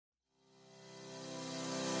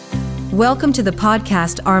Welcome to the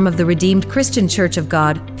podcast arm of the Redeemed Christian Church of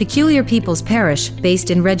God, Peculiar People's Parish,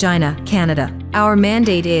 based in Regina, Canada. Our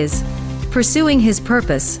mandate is pursuing His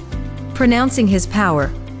purpose, pronouncing His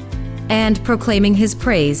power, and proclaiming His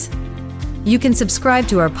praise. You can subscribe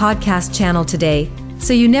to our podcast channel today,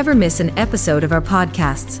 so you never miss an episode of our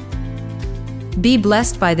podcasts. Be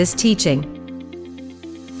blessed by this teaching.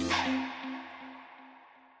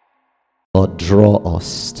 Lord, draw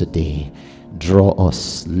us today. Draw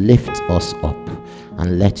us, lift us up,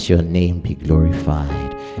 and let your name be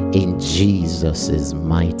glorified. In Jesus'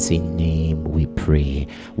 mighty name we pray.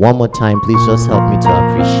 One more time, please just help me to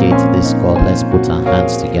appreciate this God. Let's put our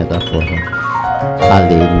hands together for Him.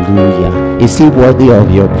 Hallelujah. Is He worthy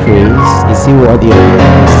of your praise? Is He worthy of your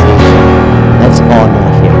appreciation? Let's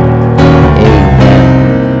honor Him.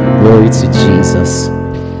 Amen. Glory to Jesus.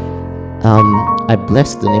 I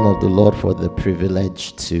bless the name of the Lord for the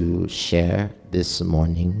privilege to share this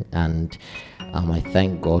morning, and I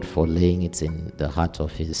thank God for laying it in the heart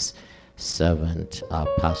of His servant, our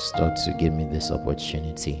pastor, to give me this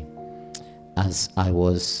opportunity. As I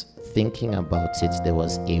was thinking about it, there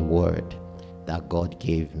was a word that God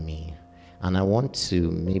gave me, and I want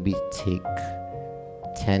to maybe take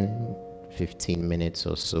 10-15 minutes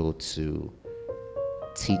or so to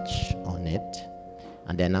teach on it.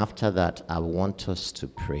 And then after that, I want us to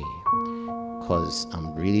pray, because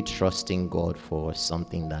I'm really trusting God for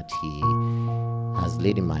something that He has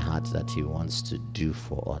laid in my heart that He wants to do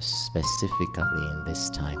for us, specifically in this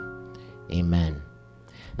time. Amen.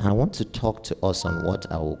 Now I want to talk to us on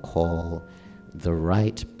what I will call the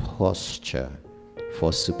right posture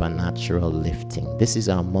for supernatural lifting. This is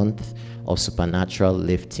our month of supernatural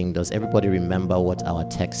lifting. Does everybody remember what our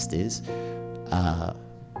text is?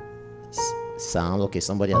 Psalm. Okay,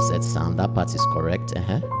 somebody has said Psalm. That part is correct.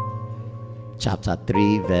 Chapter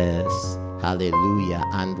 3, verse. Hallelujah.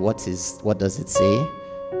 And what does it say?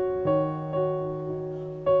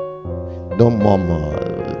 Don't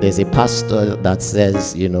murmur. There's a pastor that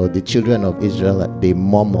says, the children of Israel, they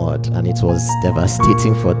murmured and it was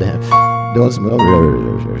devastating for them. Don't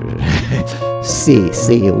murmur.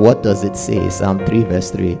 Say, what does it say? Psalm 3,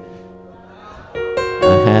 verse 3.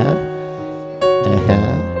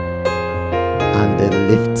 And the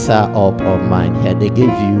lifter up of mine head. They gave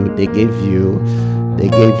you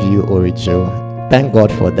Orijo. Thank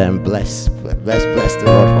God for them. Bless the Lord for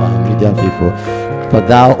our media people. For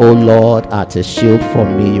thou, O Lord, art a shield for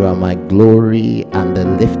me. You are my glory and the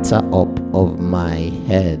lifter up of my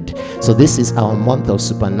head. So this is our month of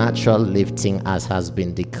supernatural lifting, as has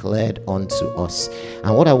been declared unto us.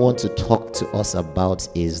 And what I want to talk to us about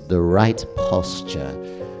is the right posture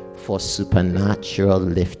for supernatural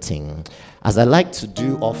lifting. As I like to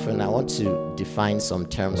do often, I want to define some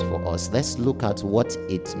terms for us. Let's look at what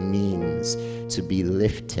it means to be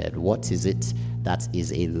lifted. What is it that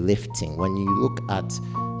is a lifting? When you look at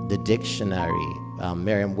the dictionary,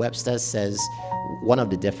 Merriam-Webster says one of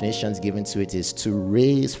the definitions given to it is to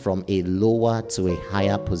raise from a lower to a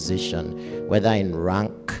higher position, whether in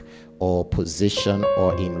rank or position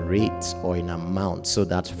or in rate or in amount, so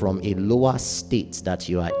that from a lower state that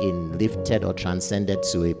you are in, lifted or transcended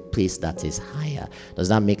to a place that is higher. Does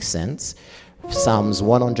that make sense? Psalms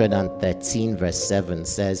 113 verse 7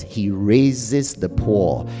 says, He raises the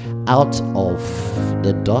poor out of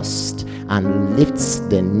the dust and lifts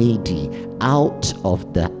the needy out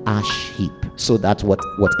of the ash heap. So that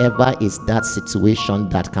whatever is that situation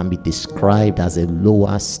that can be described as a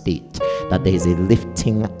lower state, that there is a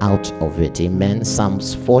lifting out of it. Amen.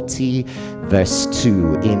 Psalms 40 verse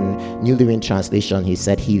 2 in New Living Translation, he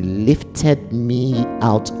said, He lifted me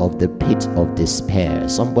out of the pit of despair.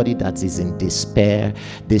 Somebody that is in despair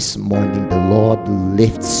this morning, the Lord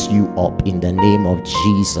lifts you up in the name of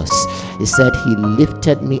Jesus. He said, He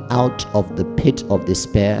lifted me out of the pit of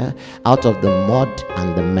despair, out of the mud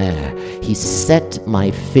and the mire. He set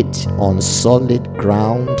my feet on solid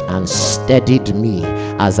ground and steadied me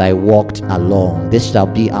as I walked along. This shall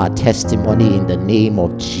be our testimony in the name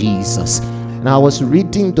of Jesus. Now, I was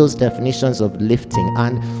reading those definitions of lifting,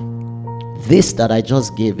 and this that I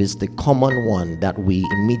just gave is the common one that we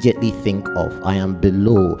immediately think of. I am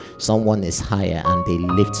below, someone is higher, and they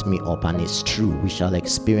lift me up, and it's true. We shall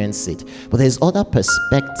experience it. But there's other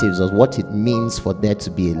perspectives of what it means for there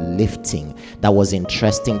to be a lifting that was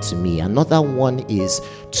interesting to me. Another one is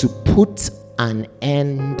to put an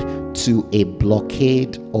end to a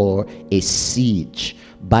blockade or a siege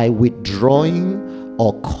by withdrawing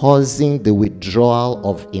or causing the withdrawal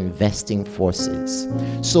of investing forces.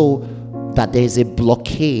 So that there is a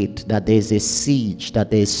blockade, that there is a siege, that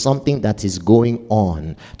there is something that is going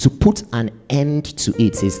on. To put an end to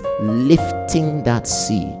it is lifting that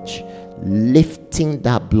siege, lifting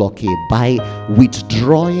that blockade, by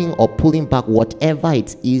withdrawing or pulling back whatever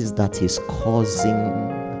it is that is causing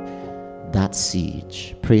that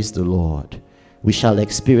siege. Praise the Lord. We shall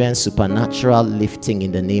experience supernatural lifting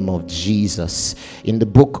in the name of Jesus. In the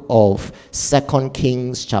book of 2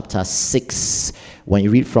 Kings chapter 6, when you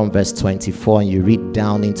read from verse 24 and you read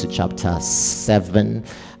down into chapter 7,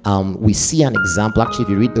 we see an example. Actually, if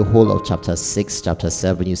you read the whole of chapter 6, chapter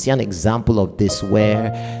 7, you see an example of this where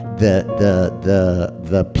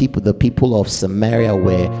the people of Samaria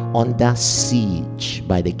were under siege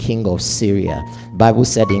by the king of Syria. The Bible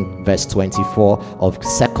said in verse 24 of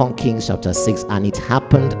 2 Kings chapter 6, and it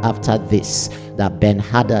happened after this that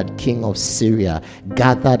Ben-Hadad, king of Syria,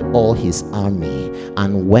 gathered all his army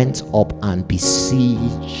and went up and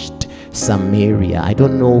besieged Samaria. I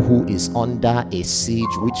don't know who is under a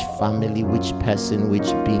siege, which family, which person,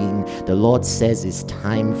 which being. The Lord says it's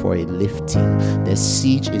time for a lifting. The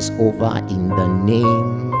siege is over in the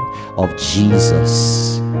name of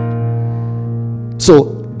Jesus.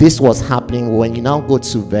 So this was happening. When you now go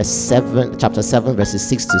to verse 7, chapter 7, verses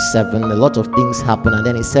 6 to 7, a lot of things happen. And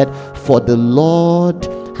then he said, for the Lord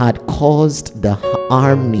had caused the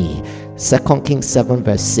army, 2 Kings 7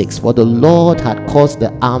 verse 6, for the Lord had caused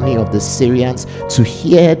the army of the Syrians to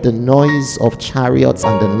hear the noise of chariots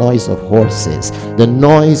and the noise of horses, the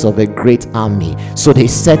noise of a great army. So they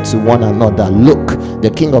said to one another, look,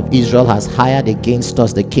 the king of Israel has hired against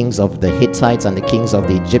us the kings of the Hittites and the kings of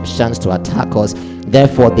the Egyptians to attack us.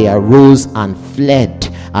 Therefore they arose and fled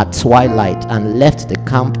at twilight and left the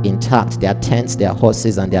camp intact, their tents, their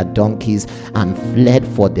horses, and their donkeys, and fled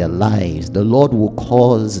for their lives. The Lord will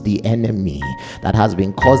cause the enemy that has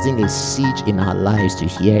been causing a siege in our lives to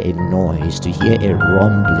hear a noise, to hear a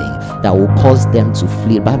rumbling that will cause them to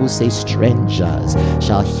flee. The Bible says, strangers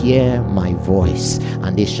shall hear my voice,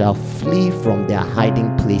 and they shall flee from their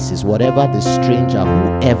hiding places. Whatever the stranger,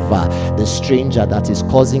 whoever the stranger that is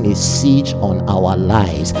causing a siege on our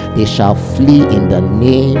lives, they shall flee in the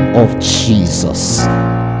name of Jesus.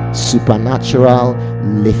 Supernatural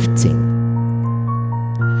lifting.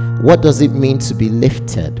 What does it mean to be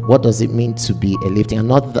lifted? What does it mean to be a lifting?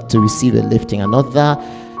 Another, to receive a lifting. Another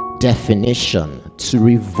definition: to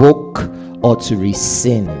revoke or to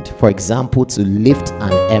rescind. For example, to lift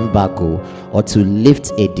an embargo, or to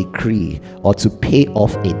lift a decree, or to pay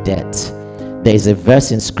off a debt. There is a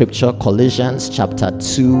verse in scripture, Colossians chapter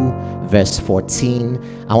 2 verse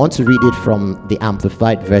 14. I want to read it from the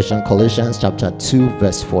Amplified Version. Colossians chapter 2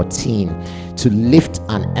 verse 14. To lift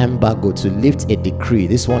an embargo, to lift a decree.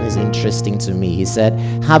 This one is interesting to me. He said,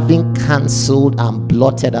 having cancelled and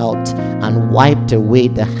blotted out and wiped away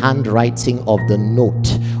the handwriting of the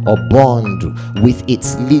note or bond with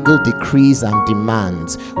its legal decrees and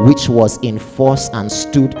demands, which was in force and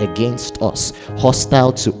stood against us,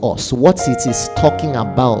 hostile to us. What it is talking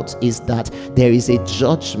about is that there is a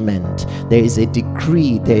judgment, there is a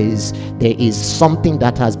decree, there is something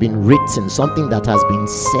that has been written, something that has been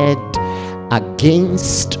said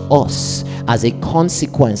against us as a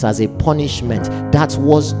consequence, as a punishment that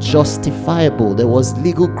was justifiable. There was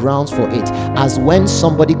legal grounds for it, as when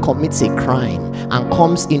somebody commits a crime and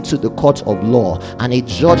comes into the court of law and a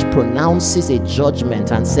judge pronounces a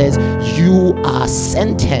judgment and says, you are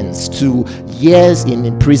sentenced to years in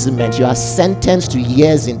imprisonment, you are sentenced to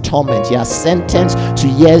years in torment, you are sentenced to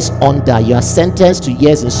years under, you are sentenced to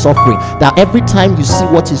years in suffering. That every time you see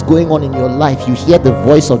what is going on in your life, you hear the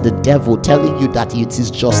voice of the devil telling you that it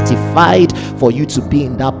is justified for you to be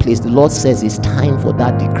in that place. The Lord says it's time for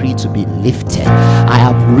that decree to be lifted. I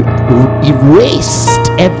have erased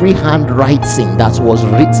every handwriting that was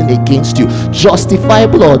written against you,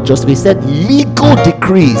 justifiable or just, he said, legal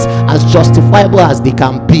decrees, as justifiable as they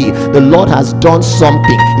can be. The Lord has done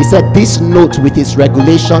something. He said this note with its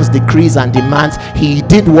regulations, decrees, and demands, he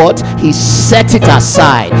did what? He set it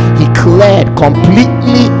aside. He cleared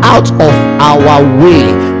completely out of our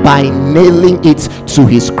way by nailing it to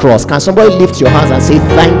his cross. Can somebody lift your hands and say,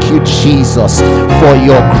 thank you, Jesus, for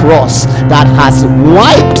your cross that has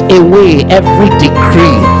wiped away every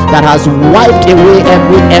decree, that has wiped away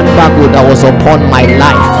every embargo that was upon my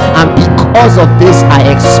life. And because of this, I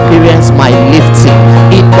experience my lifting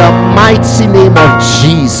in the mighty name of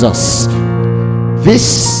Jesus.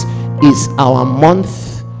 This is our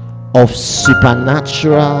month of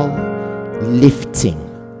supernatural lifting.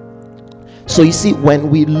 So you see, when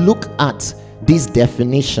we look at these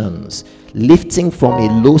definitions, lifting from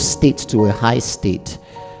a low state to a high state,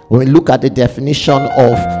 when we look at the definition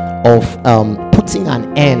of putting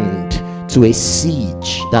an end to a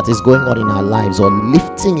siege that is going on in our lives, or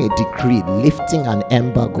lifting a decree, lifting an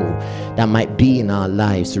embargo that might be in our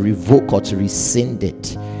lives, to revoke or to rescind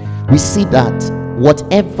it, we see that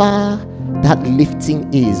whatever that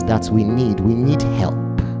lifting is that we need help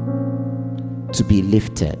to be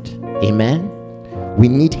lifted. Amen. We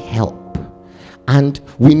need help, and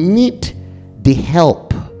we need the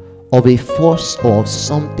help of a force or of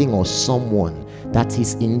something or someone that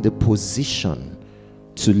is in the position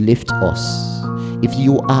to lift us. If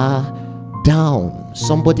you are down,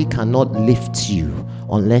 somebody cannot lift you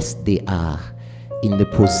unless they are in the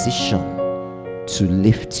position to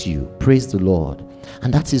lift you. Praise the Lord.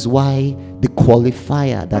 And that is why the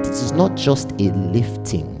qualifier that it is not just a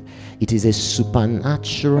lifting, it is a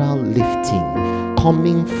supernatural lifting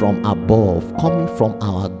coming from above, coming from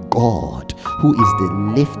our God, who is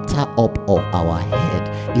the lifter up of our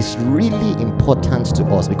head, is really important to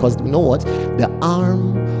us, because you know what? The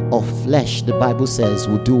arm of flesh, the Bible says,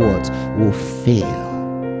 will do what? Will fail.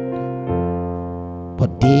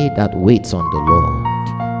 But they that wait on the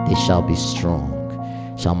Lord, they shall be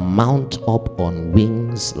strong, shall mount up on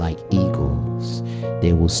wings like eagles.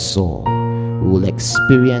 They will soar. We will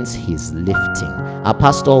experience his lifting. Our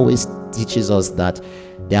pastor always teaches us that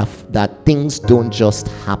that things don't just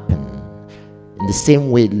happen. In the same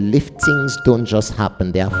way, liftings don't just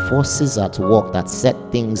happen. There are forces at work that set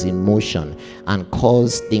things in motion and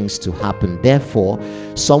cause things to happen. Therefore,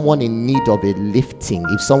 someone in need of a lifting,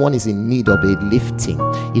 if someone is in need of a lifting,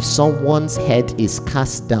 if someone's head is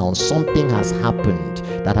cast down, something has happened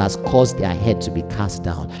that has caused their head to be cast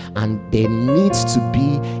down, and there needs to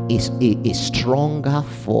be a stronger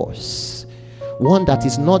force, one that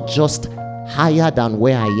is not just higher than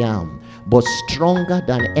where I am, but stronger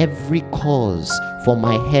than every cause for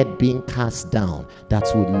my head being cast down, that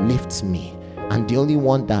will lift me. And the only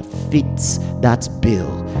one that fits that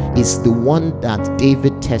bill is the one that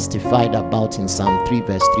David testified about in Psalm 3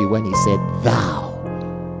 verse 3, when he said, "Thou,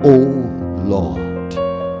 O Lord,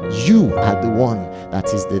 you are the one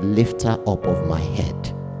that is the lifter up of my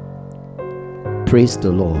head." Praise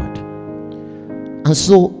the Lord. And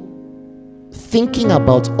so, thinking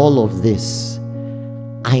about all of this,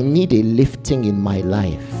 I need a lifting in my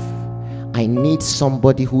life. I need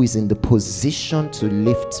somebody who is in the position to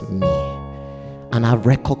lift me. And I've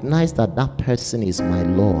recognized that that person is my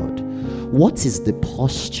Lord. What is the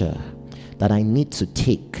posture that I need to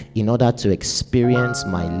take in order to experience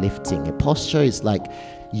my lifting? A posture is like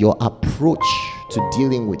your approach to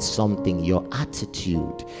dealing with something, your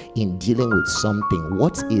attitude in dealing with something.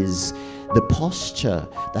 What is the posture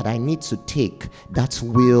that I need to take that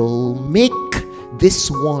will make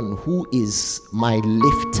this one who is my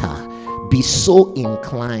lifter be so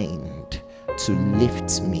inclined to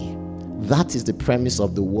lift me? That is the premise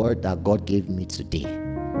of the word that God gave me today.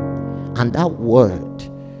 And that word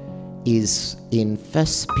is in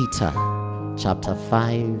 1 Peter chapter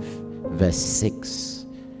 5 verse 6.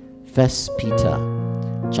 1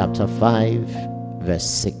 Peter chapter 5 verse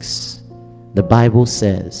 6. The Bible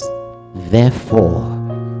says, "Therefore,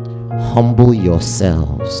 humble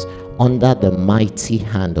yourselves under the mighty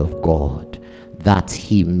hand of God, that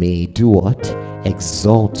he may do what?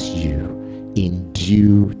 Exalt you in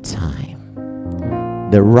due time."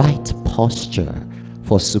 The right posture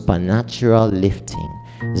for supernatural lifting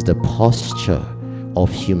is the posture of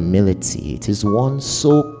humility. It is one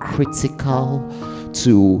so critical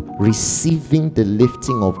to receiving the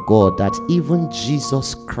lifting of God that even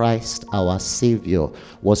Jesus Christ, our Savior,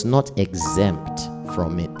 was not exempt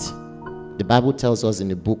from it. The Bible tells us in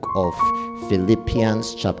the book of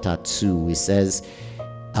Philippians chapter 2, it says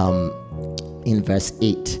in verse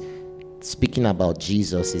 8, speaking about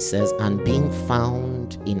Jesus, it says, "And being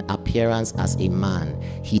found in appearance as a man,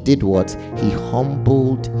 he did what? He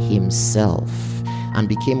humbled himself and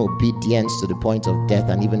became obedient to the point of death,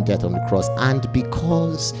 and even death on the cross. And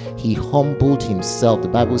because he humbled himself," the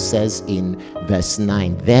Bible says in verse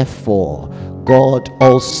 9, "Therefore God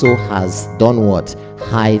also has done what?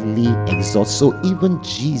 Highly exalted." So even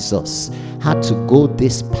Jesus had to go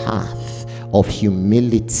this path of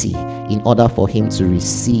humility in order for him to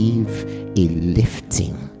receive a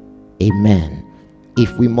lifting. Amen.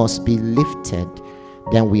 If we must be lifted,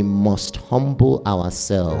 then we must humble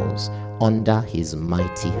ourselves under his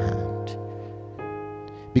mighty hand.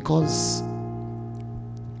 Because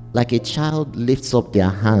like a child lifts up their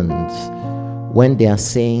hands when they are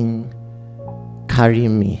saying, "Carry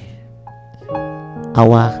me,"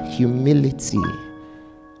 our humility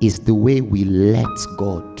is the way we let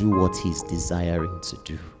God do what he's desiring to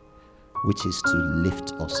do, which is to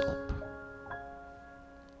lift us up.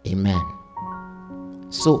 Amen.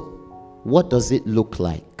 So, what does it look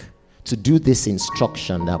like to do this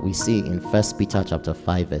instruction that we see in 1 Peter chapter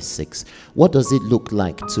 5 verse 6? What does it look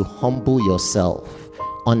like to humble yourself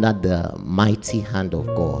under the mighty hand of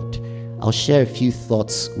God. I'll share a few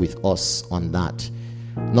thoughts with us on that.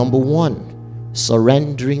 Number one,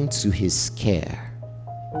 surrendering to his care.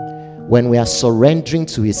 When we are surrendering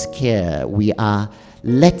to his care, we are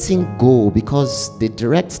letting go, because the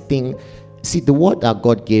direct thing, see, the word that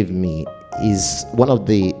God gave me is one of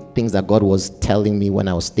the things that God was telling me when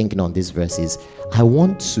I was thinking on this verse is, I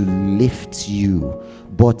want to lift you,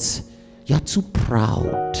 but you're too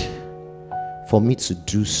proud for me to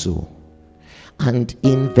do so. And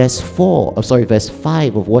in verse 5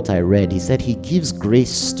 of what I read, he said he gives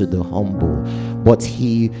grace to the humble, but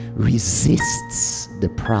he resists the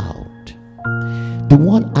proud. The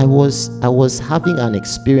one I was having an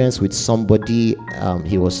experience with somebody,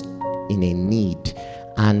 he was in a need,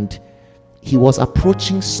 and he was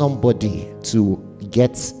approaching somebody to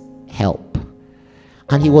get help.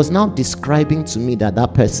 And he was now describing to me that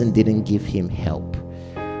that person didn't give him help,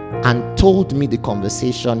 and told me the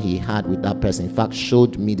conversation he had with that person. In fact,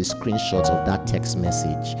 showed me the screenshots of that text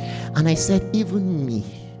message. And I said, even me,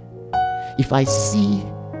 if I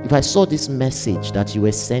saw this message that you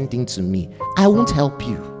were sending to me, I won't help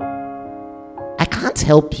you. I can't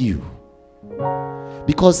help you,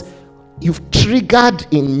 because you've triggered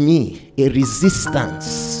in me a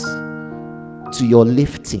resistance to your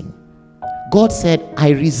lifting. God said, I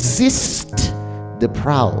resist the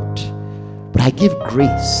proud, but I give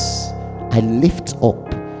grace. I lift up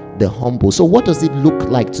the humble. So what does it look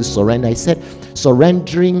like to surrender? I said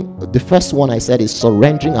surrendering. The first one I said is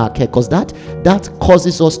surrendering our care, because that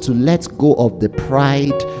causes us to let go of the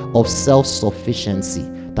pride of self-sufficiency,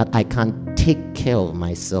 that I can take care of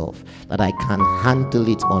myself, that I can handle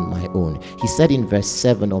it on my own. He said in verse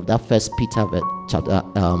 7 of that First Peter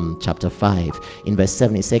chapter 5, in verse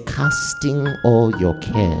 7, he said, casting all your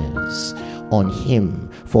cares on him,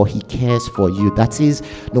 for he cares for you. That is,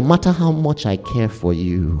 no matter how much I care for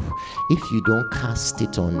you, if you don't cast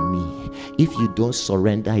it on me, if you don't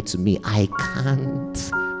surrender it to me, I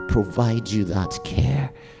can't provide you that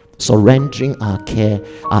care. Surrendering our care,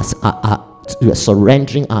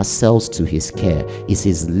 surrendering ourselves to his care is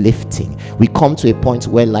his lifting. We come to a point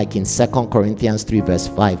where, like in 2 Corinthians 3 verse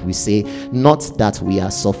 5, we say, not that we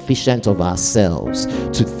are sufficient of ourselves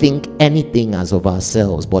to think anything as of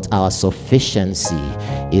ourselves, but our sufficiency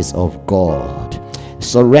is of God.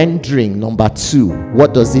 Surrendering, number 2,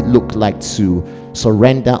 what does it look like to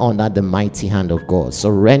surrender under the mighty hand of God?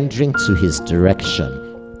 Surrendering to his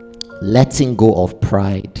direction, letting go of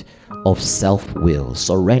pride, of self-will,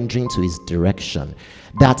 surrendering to his direction,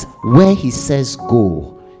 that where he says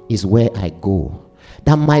go is where I go,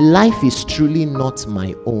 that my life is truly not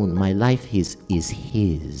my own, my life is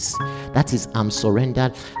his. That is, I'm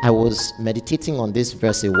surrendered. I was meditating on this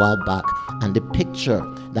verse a while back, and the picture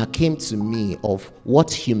that came to me of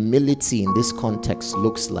what humility in this context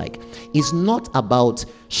looks like is not about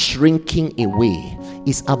shrinking away,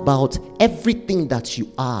 it's about everything that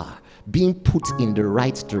you are being put in the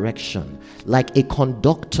right direction, like a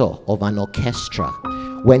conductor of an orchestra.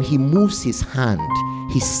 When he moves his hand,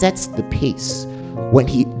 he sets the pace. When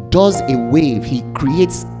he does a wave, he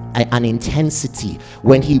creates an intensity.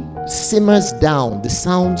 When he simmers down, the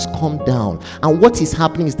sounds come down. And what is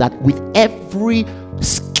happening is that with every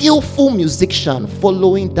skillful musician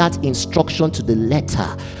following that instruction to the letter,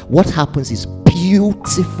 what happens is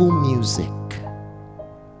beautiful music.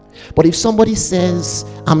 But if somebody says,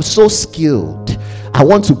 I'm so skilled, I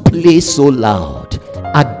want to play so loud,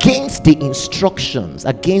 against the instructions,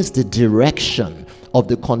 against the direction of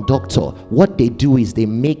the conductor, what they do is they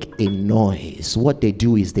make a noise. What they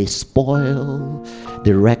do is they spoil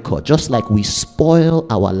the record, just like we spoil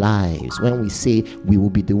our lives when we say we will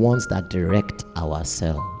be the ones that direct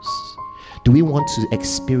ourselves. Do we want to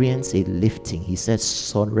experience a lifting? He says,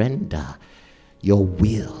 surrender your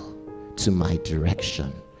will to my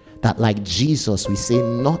direction. That like Jesus, we say,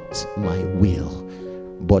 not my will,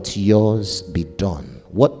 but yours be done.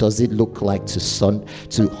 What does it look like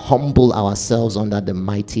to humble ourselves under the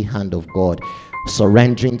mighty hand of God?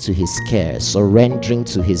 Surrendering to his care, surrendering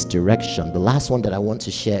to his direction. The last one that I want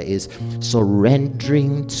to share is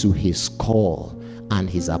surrendering to his call and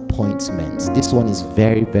his appointments. This one is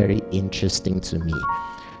very, very interesting to me.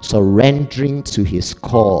 Surrendering to his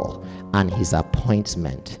call and his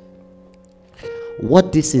appointment.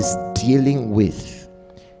 What this is dealing with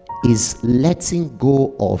is letting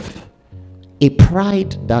go of a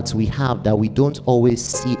pride that we have, that we don't always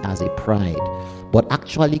see as a pride, but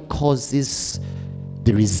actually causes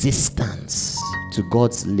the resistance to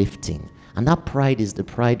God's lifting. And that pride is the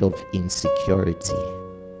pride of insecurity.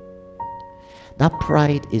 That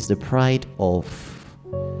pride is the pride of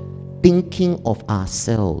thinking of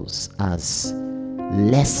ourselves as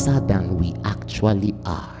lesser than we actually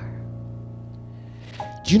are.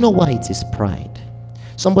 Do you know why it is pride?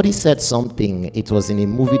 Somebody said something, it was in a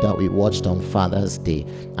movie that we watched on Father's Day,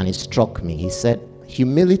 and it struck me. He said,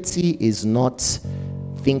 humility is not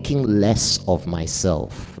thinking less of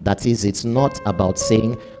myself. That is, it's not about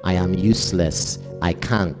saying, I am useless, I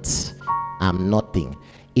can't, I'm nothing.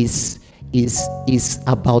 Is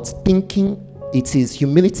about thinking,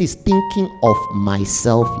 humility is thinking of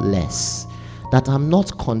myself less. That I'm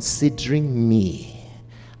not considering me,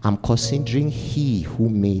 I'm considering He who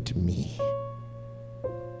made me.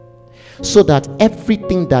 So that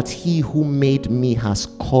everything that He who made me has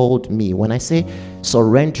called me. When I say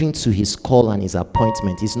surrendering to His call and His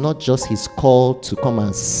appointment, it's not just His call to come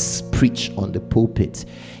and preach on the pulpit.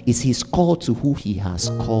 It's His call to who He has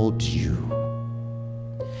called you.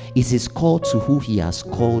 It's His call to who He has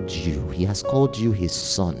called you. He has called you His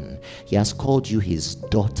son. He has called you His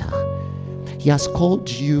daughter. He has called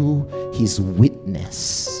you His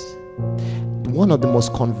witness. One of the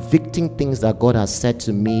most convicting things that God has said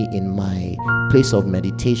to me in my place of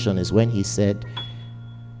meditation is when He said,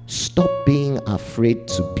 stop being afraid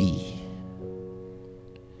to be.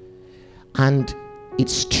 And it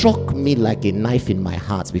struck me like a knife in my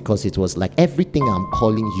heart, because it was like, everything I'm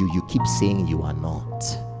calling you, you keep saying you are not.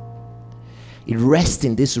 It rests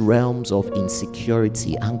in these realms of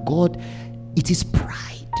insecurity, and God, it is pride.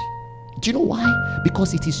 Do you know why?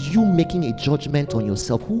 Because it is you making a judgment on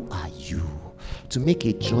yourself. Who are you to make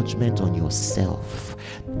a judgment on yourself?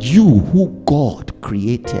 You who God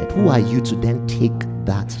created, who are you to then take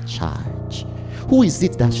that charge? Who is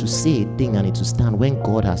it that should say a thing and it will stand when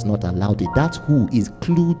God has not allowed it? That who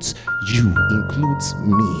includes you, includes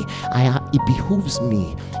me. It behooves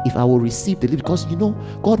me if I will receive the lift, because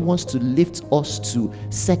God wants to lift us to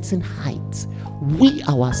certain heights. We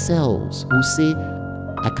ourselves will say,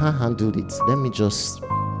 I can't handle it. Let me just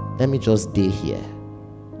stay here.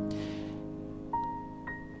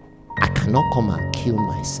 I cannot come and kill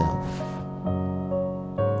myself.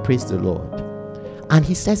 Praise the Lord. And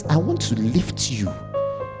He says, I want to lift you.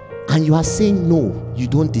 And you are saying, no, you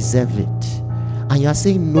don't deserve it. And you are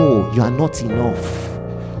saying, no, you are not enough.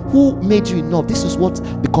 Who made you enough? This is what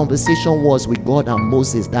the conversation was with God and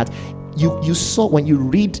Moses, that you saw when you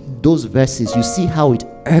read those verses, you see how it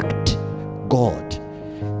irked God.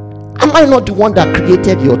 Am I not the one that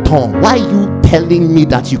created your tongue? Why are you telling me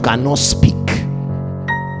that you cannot speak?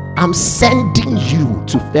 I'm sending you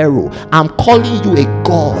to Pharaoh. I'm calling you a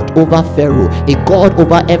God over Pharaoh, a God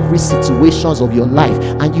over every situation of your life.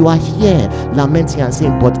 And you are here lamenting and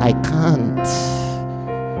saying, but I can't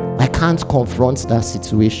confront that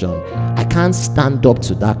situation. I can't stand up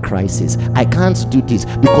to that crisis. I can't do this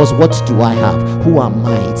because what do I have? Who am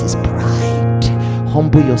I? It is pride.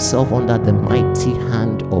 Humble yourself under the mighty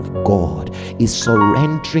hand of God. Is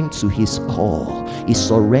surrendering to His call, is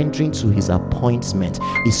surrendering to His appointment,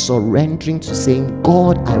 is surrendering to saying,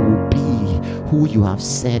 God, I will be who you have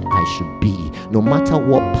said I should be, no matter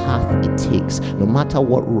what path it takes, no matter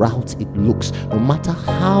what route it looks, no matter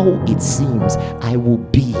how it seems, I will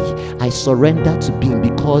be. I surrender to being,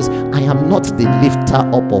 because I am not the lifter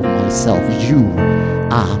up of myself. You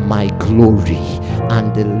are my glory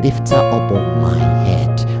and the lifter up of my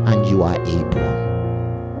head, and you are able.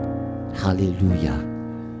 Hallelujah.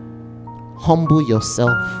 Humble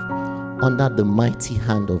yourself under the mighty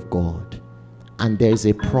hand of God, and there is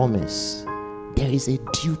a promise. There is a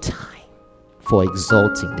due time for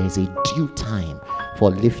exalting. There is a due time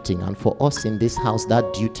for lifting, and for us in this house,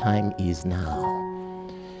 that due time is now,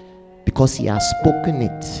 because He has spoken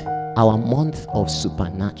it, our month of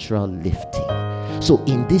supernatural lifting. So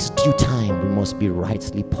in this due time, we must be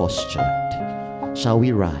rightly postured. Shall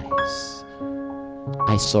we rise?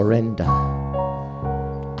 I surrender.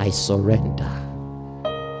 I surrender.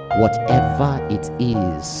 Whatever it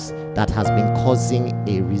is that has been causing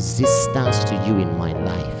a resistance to you in my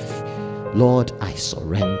life, Lord, I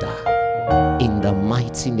surrender in the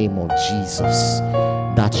mighty name of Jesus,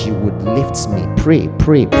 that you would lift me. Pray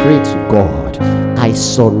to God. I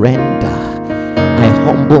surrender. I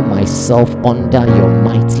humble myself under your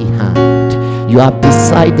mighty hand. You have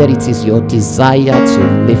decided it is your desire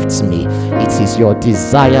to lift me. It is your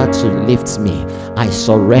desire to lift me. I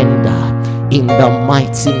surrender in the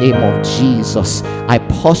mighty name of Jesus. I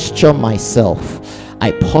posture myself.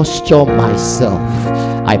 I posture myself.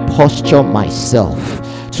 I posture myself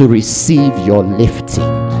to receive your lifting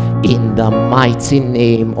in the mighty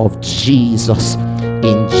name of Jesus.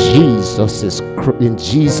 In Jesus'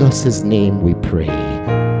 name we pray.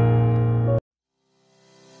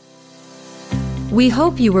 We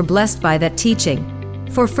hope you were blessed by that teaching.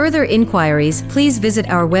 For further inquiries, please visit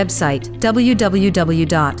our website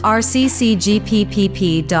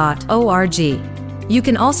www.rccgppp.org. You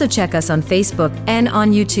can also check us on Facebook and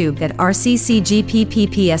on YouTube at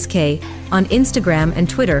RCCGPPPSK, on Instagram and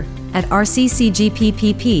Twitter at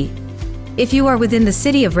RCCGPPP. If you are within the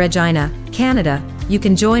city of Regina, Canada, you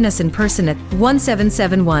can join us in person at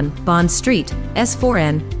 1771 Bond Street,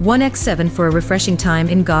 S4N, 1X7 for a refreshing time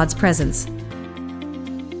in God's presence.